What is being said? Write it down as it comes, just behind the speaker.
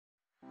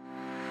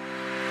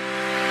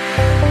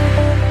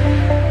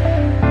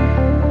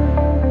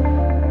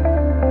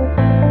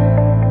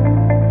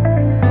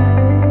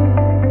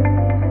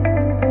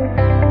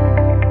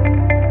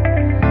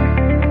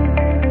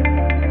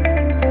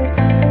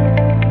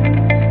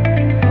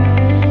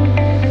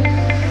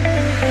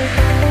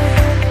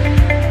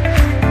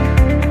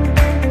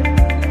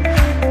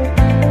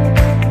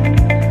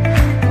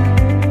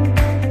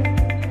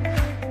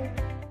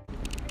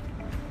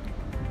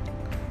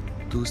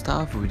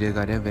the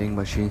Guardian vending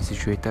machine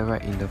situated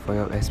right in the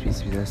foyer of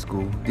SP's business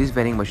school. This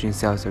vending machine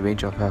sells a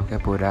range of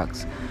healthcare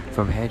products,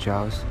 from hair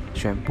gels,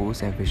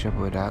 shampoos and facial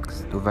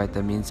products, to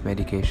vitamins,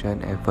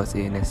 medication and first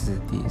aid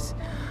necessities.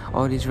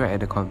 All this right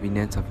at the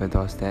convenience of your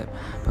doorstep,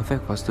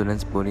 perfect for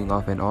students pulling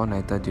off an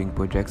all-nighter during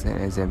projects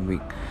and exam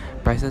week.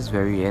 Prices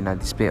vary and are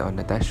displayed on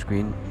the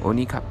touchscreen.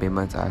 Only card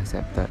payments are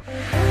accepted.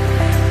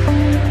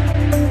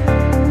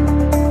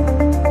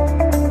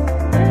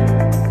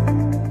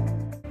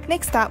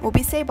 Next up will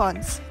be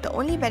Sabons, the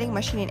only vending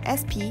machine in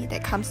SP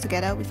that comes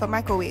together with a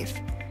microwave.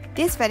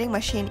 This vending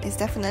machine is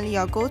definitely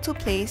your go-to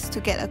place to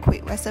get a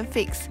quick western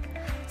fix,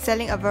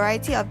 selling a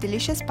variety of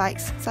delicious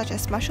bites such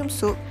as mushroom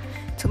soup,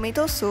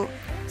 tomato soup,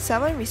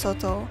 salmon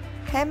risotto,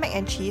 ham mac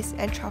and cheese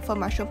and truffle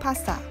mushroom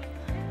pasta,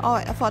 all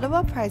at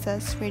affordable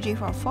prices ranging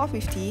from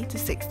 $4.50 to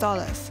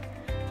 $6.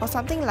 For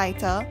something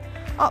lighter,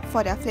 opt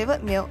for their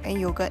flavoured milk and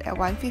yogurt at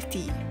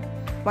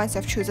 $1.50. Once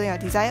you've chosen your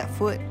desired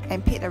food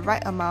and paid the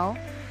right amount,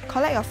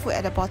 collect your food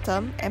at the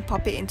bottom and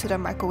pop it into the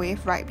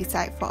microwave right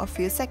beside for a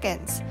few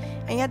seconds.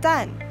 And you're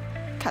done!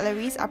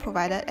 Cutleries are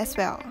provided as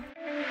well.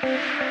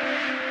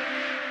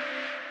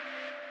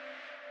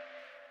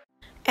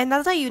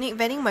 Another unique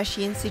vending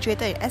machine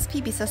situated in SP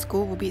Business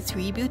School will be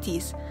Three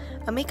Beauties,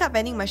 a makeup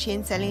vending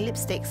machine selling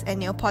lipsticks and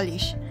nail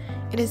polish.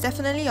 It is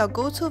definitely your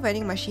go-to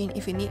vending machine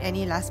if you need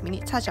any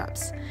last-minute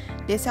touch-ups.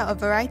 They sell a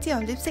variety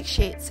of lipstick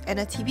shades and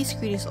a TV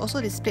screen is also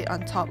displayed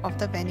on top of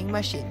the vending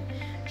machine,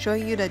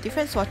 showing you the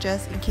different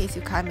swatches in case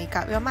you can't make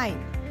up your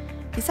mind.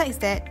 Besides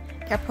that,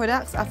 their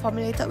products are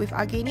formulated with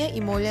Argania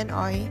emollient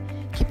oil,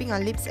 keeping your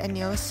lips and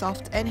nails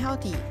soft and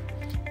healthy.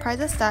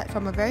 Prices start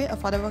from a very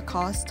affordable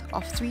cost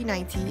of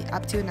 $3.90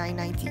 up to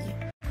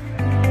 $9.90.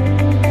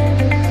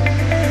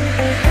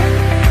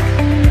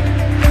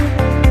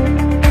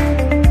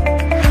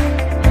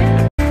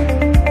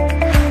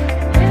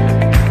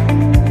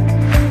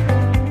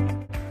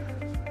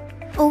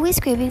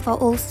 Always craving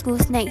for old school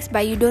snacks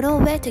but you don't know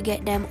where to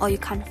get them or you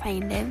can't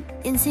find them?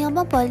 In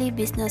Singapore Poly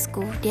Business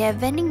School, they have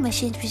vending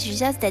machines which is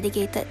just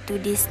dedicated to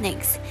these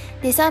snacks.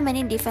 They sell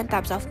many different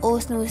types of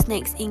old school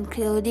snacks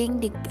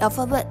including the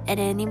alphabet and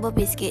the Nimble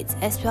biscuits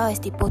as well as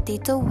the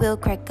potato wheel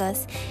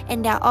crackers,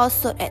 and they are all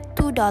sold at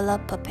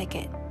 $2 per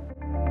packet.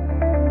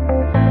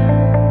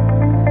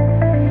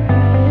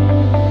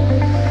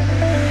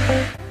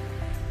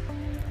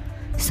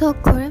 So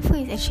Korean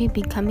food is actually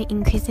becoming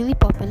increasingly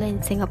popular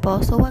in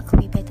Singapore, so what could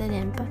be better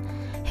than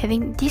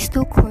having these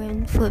two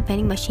Korean food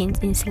vending machines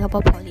in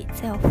Singapore Poly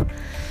itself?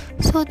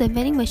 So the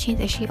vending machines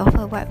actually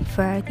offer a wide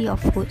variety of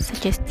foods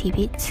such as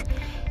tidbits,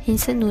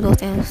 instant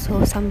noodles and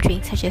also some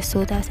drinks such as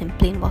sodas and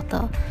plain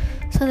water.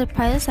 So the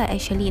prices are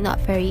actually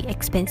not very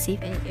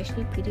expensive and it's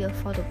actually pretty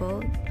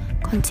affordable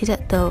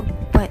considered the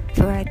wide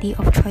variety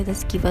of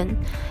choices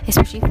given,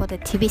 especially for the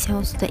tidbits and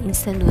also the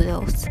instant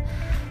noodles.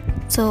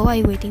 So what are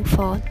you waiting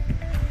for?